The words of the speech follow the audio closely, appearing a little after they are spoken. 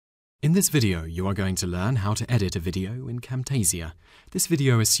In this video, you are going to learn how to edit a video in Camtasia. This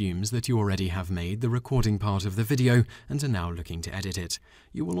video assumes that you already have made the recording part of the video and are now looking to edit it.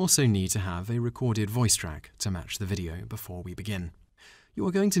 You will also need to have a recorded voice track to match the video before we begin. You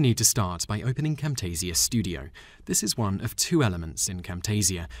are going to need to start by opening Camtasia Studio. This is one of two elements in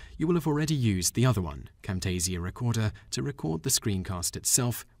Camtasia. You will have already used the other one, Camtasia Recorder, to record the screencast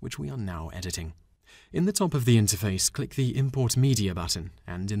itself, which we are now editing. In the top of the interface, click the Import Media button,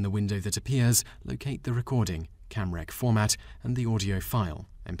 and in the window that appears, locate the recording, camrec format, and the audio file,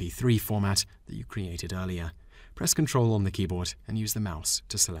 MP3 format, that you created earlier. Press Ctrl on the keyboard and use the mouse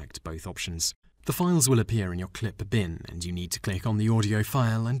to select both options. The files will appear in your clip bin, and you need to click on the audio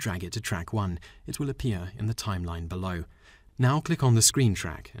file and drag it to track 1. It will appear in the timeline below. Now click on the screen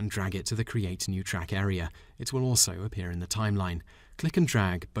track and drag it to the Create New Track area. It will also appear in the timeline. Click and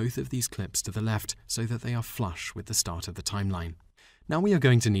drag both of these clips to the left so that they are flush with the start of the timeline. Now we are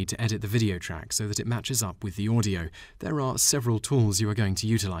going to need to edit the video track so that it matches up with the audio. There are several tools you are going to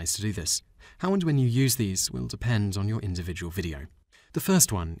utilize to do this. How and when you use these will depend on your individual video. The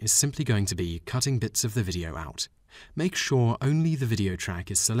first one is simply going to be cutting bits of the video out. Make sure only the video track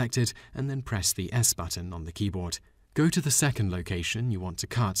is selected and then press the S button on the keyboard. Go to the second location you want to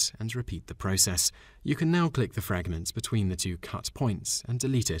cut and repeat the process. You can now click the fragments between the two cut points and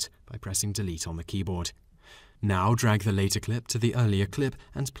delete it by pressing Delete on the keyboard. Now drag the later clip to the earlier clip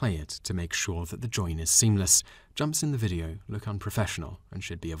and play it to make sure that the join is seamless. Jumps in the video look unprofessional and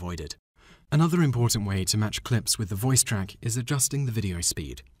should be avoided. Another important way to match clips with the voice track is adjusting the video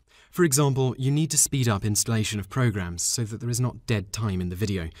speed. For example, you need to speed up installation of programs so that there is not dead time in the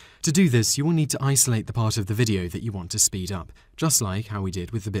video. To do this, you will need to isolate the part of the video that you want to speed up, just like how we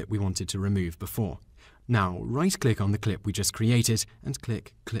did with the bit we wanted to remove before. Now, right-click on the clip we just created and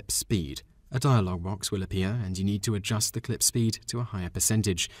click Clip Speed. A dialog box will appear and you need to adjust the clip speed to a higher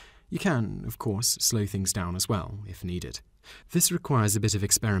percentage. You can, of course, slow things down as well, if needed. This requires a bit of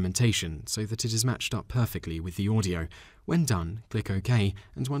experimentation so that it is matched up perfectly with the audio. When done, click OK,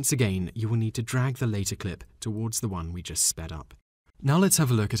 and once again, you will need to drag the later clip towards the one we just sped up. Now let's have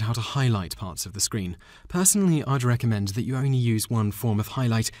a look at how to highlight parts of the screen. Personally, I'd recommend that you only use one form of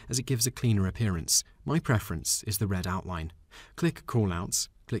highlight as it gives a cleaner appearance. My preference is the red outline. Click Callouts,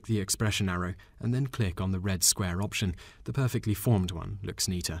 click the expression arrow, and then click on the red square option. The perfectly formed one looks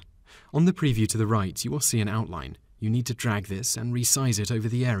neater. On the preview to the right, you will see an outline. You need to drag this and resize it over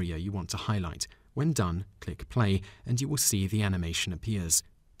the area you want to highlight. When done, click Play and you will see the animation appears.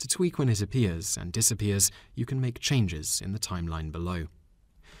 To tweak when it appears and disappears, you can make changes in the timeline below.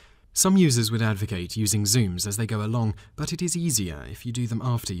 Some users would advocate using zooms as they go along, but it is easier if you do them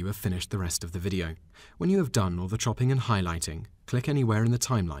after you have finished the rest of the video. When you have done all the chopping and highlighting, click anywhere in the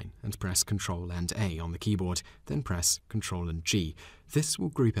timeline and press Ctrl and A on the keyboard, then press Ctrl and G. This will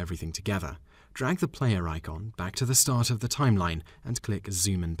group everything together. Drag the player icon back to the start of the timeline and click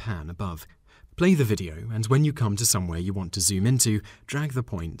Zoom and Pan above. Play the video, and when you come to somewhere you want to zoom into, drag the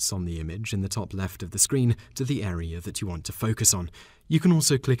points on the image in the top left of the screen to the area that you want to focus on. You can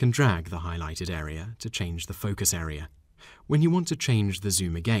also click and drag the highlighted area to change the focus area. When you want to change the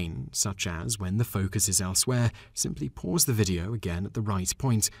zoom again, such as when the focus is elsewhere, simply pause the video again at the right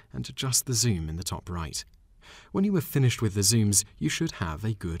point and adjust the zoom in the top right. When you have finished with the zooms, you should have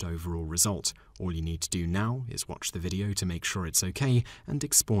a good overall result. All you need to do now is watch the video to make sure it's okay and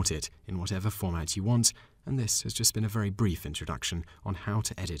export it in whatever format you want. And this has just been a very brief introduction on how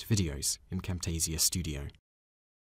to edit videos in Camtasia Studio.